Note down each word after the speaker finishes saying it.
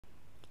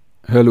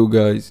Hello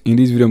guys, in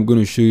this video I'm going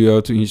to show you how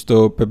to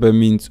install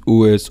Peppermint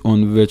OS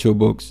on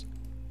VirtualBox.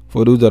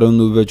 For those that don't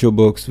know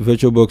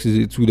VirtualBox is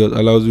a tool that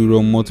allows you to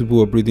run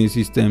multiple operating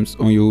systems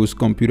on your host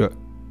computer.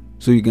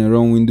 So you can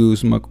run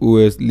Windows, Mac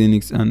OS,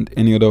 Linux and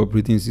any other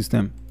operating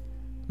system.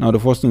 Now the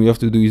first thing we have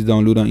to do is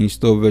download and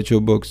install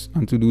VirtualBox,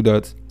 and to do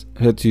that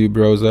head to your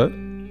browser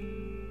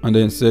and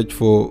then search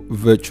for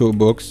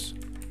VirtualBox.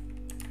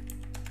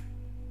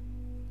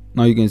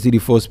 Now you can see the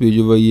first page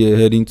over here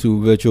heading to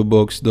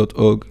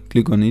virtualbox.org.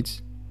 Click on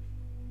it,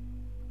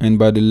 and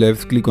by the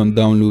left click on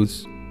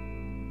downloads,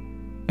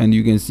 and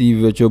you can see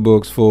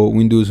VirtualBox for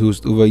Windows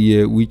host over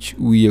here, which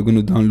we are going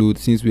to download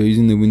since we are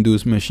using the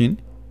Windows machine.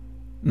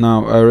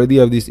 Now I already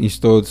have this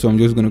installed, so I'm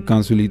just going to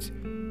cancel it,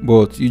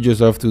 but you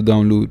just have to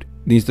download.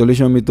 The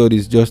installation method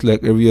is just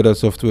like every other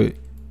software,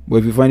 but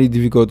if you find it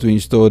difficult to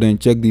install, then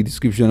check the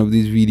description of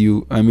this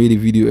video. I made a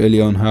video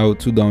earlier on how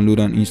to download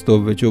and install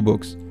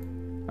VirtualBox.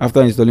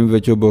 After installing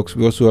VirtualBox,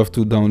 we also have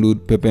to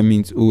download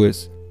Peppermint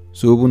OS.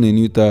 So open a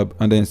new tab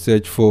and then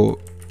search for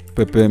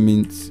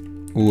Peppermint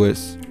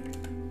OS.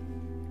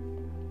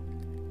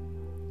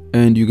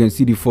 And you can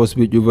see the first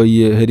page over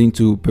here heading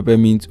to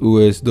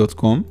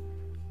peppermintos.com.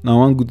 Now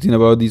one good thing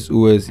about this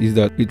OS is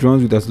that it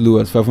runs with as low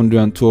as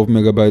 512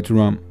 MB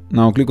RAM.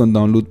 Now click on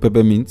download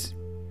Peppermint,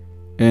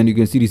 and you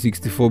can see the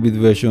 64-bit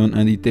version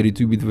and the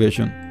 32-bit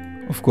version.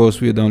 Of course,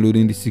 we are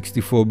downloading the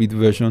 64-bit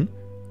version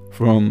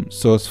from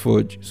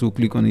SourceForge, so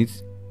click on it,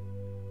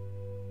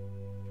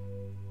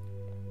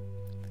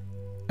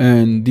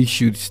 and this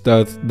should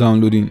start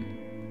downloading.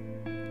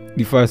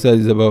 The file size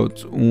is about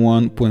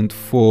 1.4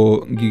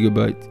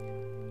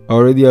 GB. I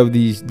already have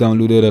these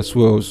downloaded as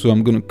well, so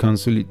I'm going to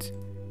cancel it,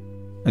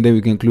 and then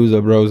we can close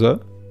our browser,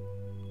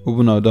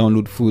 open our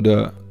download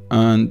folder,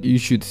 and you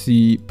should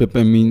see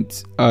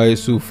Peppermint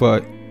ISO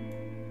file.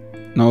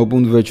 Now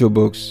open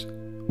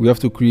VirtualBox. We have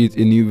to create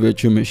a new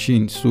virtual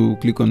machine, so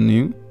click on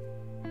new.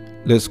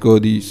 Let's call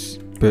this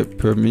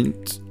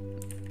Peppermint.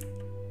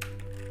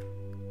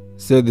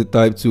 Set the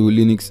type to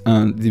Linux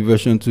and the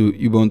version to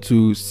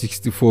Ubuntu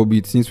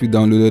 64-bit since we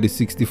downloaded the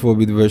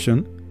 64-bit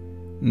version.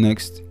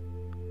 Next.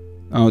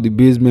 Now the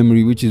base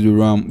memory, which is the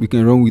RAM, we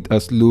can run with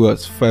as low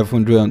as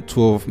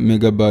 512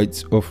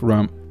 MB of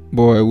RAM,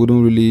 but I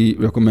wouldn't really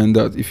recommend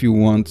that if you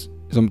want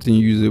something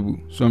usable.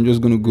 So I'm just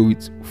going to go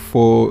with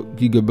 4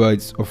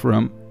 GB of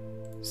RAM.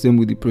 Same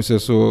with the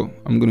processor,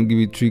 I'm going to give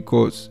it 3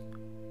 cores.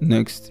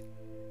 Next.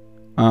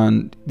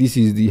 And this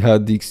is the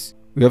hard disk.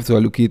 We have to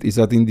allocate a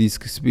certain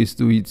disk space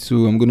to it,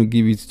 so I'm going to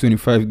give it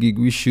 25 gig,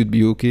 which should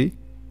be okay.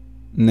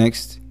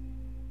 Next.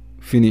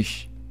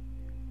 Finish.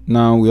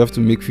 Now we have to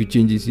make few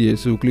changes here,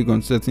 so click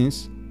on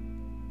settings.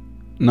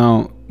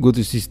 Now go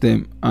to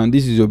system, and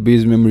this is your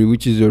base memory,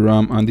 which is your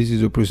RAM, and this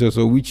is your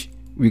processor, which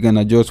we can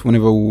adjust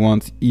whenever we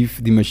want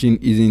if the machine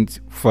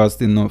isn't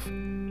fast enough.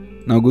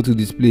 Now go to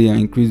display and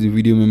increase the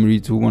video memory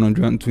to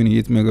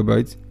 128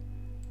 MB.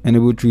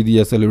 Enable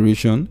 3D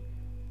acceleration,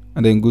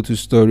 and then go to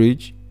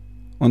storage.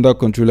 Under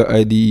controller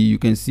ID you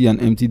can see an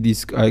empty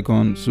disk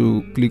icon,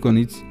 so click on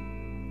it.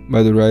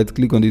 By the right,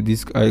 click on the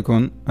disk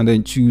icon and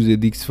then choose a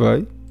disk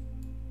file.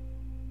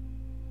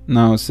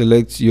 Now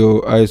select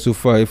your ISO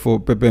file for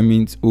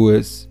Peppermint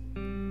OS,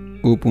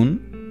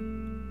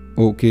 open,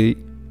 OK,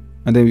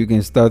 and then you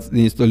can start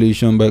the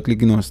installation by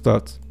clicking on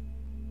start.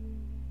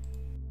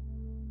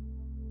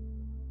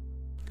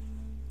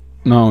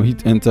 Now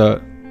hit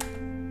enter.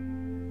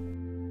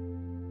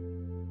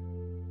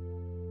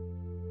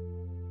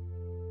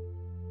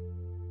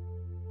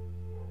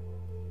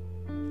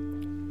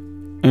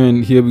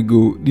 And here we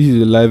go. This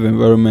is a live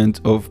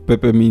environment of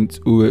Peppermint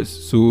OS.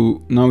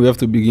 So now we have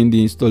to begin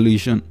the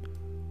installation.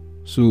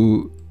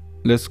 So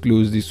let's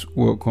close this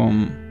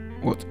welcome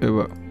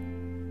whatever,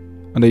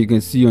 and then you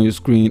can see on your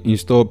screen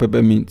install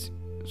Peppermint.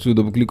 So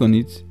double click on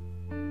it,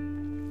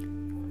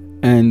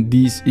 and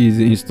this is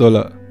the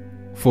installer.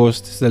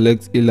 First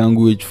select a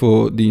language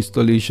for the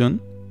installation,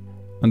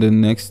 and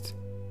then next.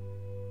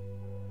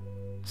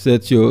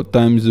 Set your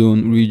time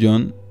zone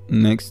region.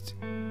 Next.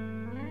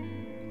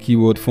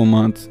 Keyboard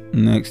format.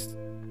 Next.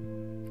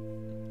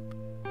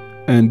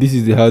 And this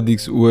is the hard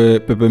disk where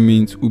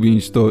Peppermint will be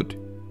installed,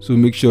 so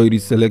make sure it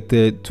is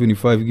selected.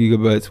 25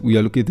 GB we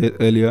allocated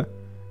earlier.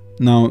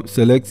 Now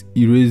select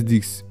erase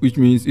disk, which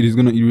means it is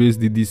going to erase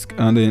the disk,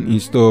 and then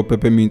install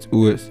Peppermint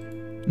OS.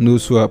 No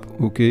swap.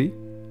 Okay,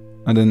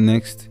 and then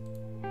next.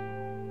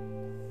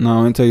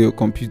 Now enter your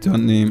computer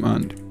name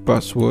and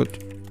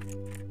password.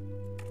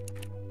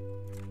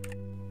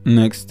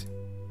 Next.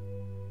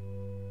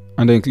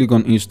 And then click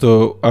on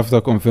install.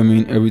 After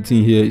confirming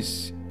everything here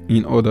is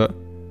in order,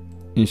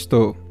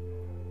 install.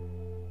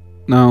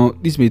 Now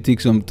this may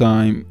take some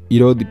time.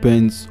 It all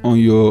depends on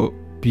your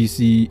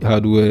PC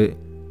hardware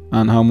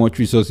and how much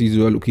resources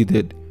you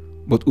allocated,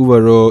 but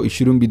overall it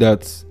shouldn't be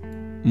that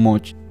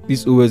much.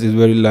 This OS is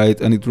very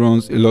light and it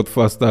runs a lot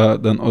faster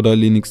than other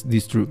Linux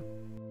distro.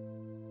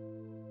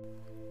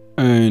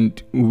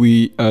 And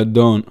we are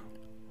done.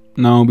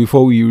 Now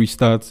before we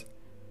restart,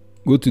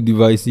 go to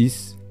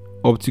devices,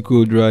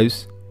 optical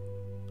drives,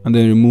 and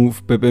then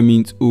remove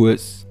Peppermint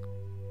OS.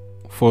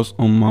 force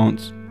on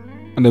mount,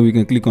 and then we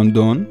can click on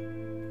done.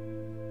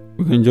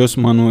 We can just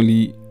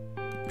manually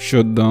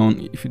shut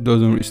down if it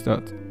doesn't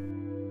restart.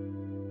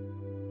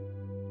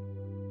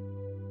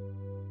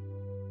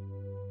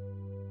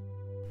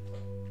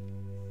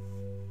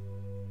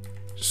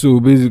 So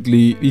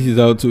basically, this is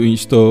how to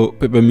install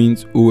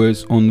Peppermint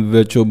OS on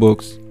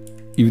VirtualBox.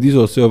 If this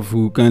was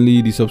helpful, kindly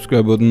hit the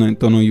subscribe button and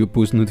turn on your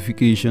post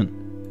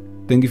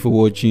notification. Thank you for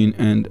watching,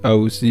 and I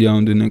will see you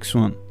on the next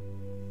one.